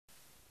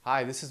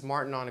Hi, this is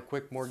Martin on a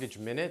quick mortgage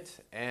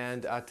minute,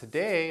 and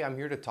today I'm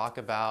here to talk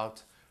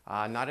about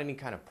not any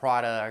kind of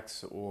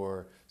products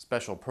or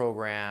special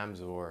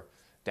programs or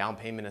down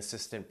payment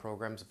assistant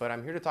programs, but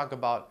I'm here to talk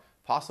about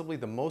possibly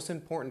the most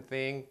important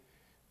thing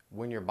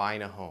when you're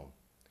buying a home,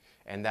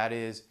 and that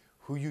is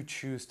who you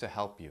choose to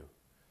help you.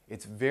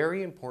 It's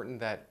very important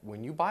that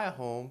when you buy a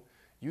home,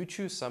 you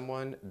choose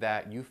someone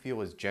that you feel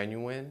is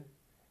genuine,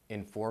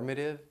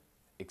 informative,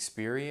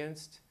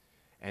 experienced,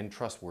 and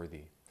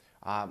trustworthy.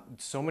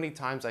 So many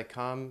times I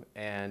come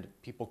and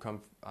people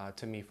come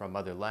to me from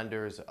other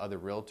lenders, other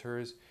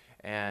realtors,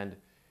 and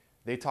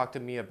they talk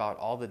to me about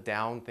all the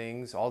down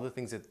things, all the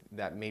things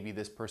that maybe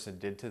this person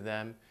did to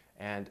them,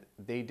 and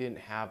they didn't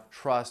have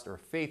trust or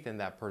faith in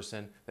that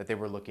person that they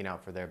were looking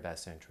out for their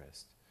best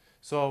interest.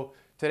 So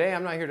today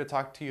I'm not here to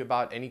talk to you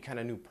about any kind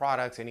of new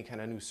products, any kind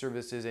of new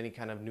services, any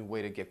kind of new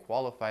way to get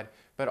qualified,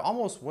 but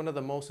almost one of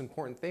the most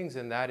important things,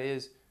 and that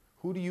is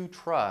who do you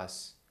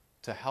trust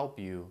to help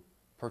you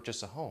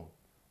purchase a home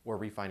or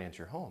refinance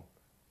your home?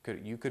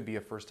 You could be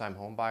a first-time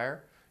home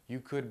buyer. You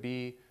could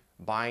be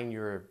buying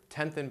your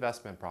 10th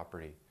investment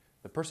property.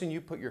 The person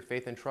you put your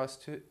faith and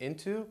trust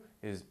into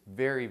is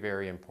very,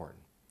 very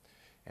important.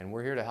 And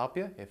we're here to help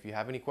you. If you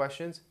have any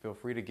questions, feel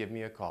free to give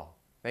me a call.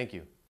 Thank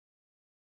you.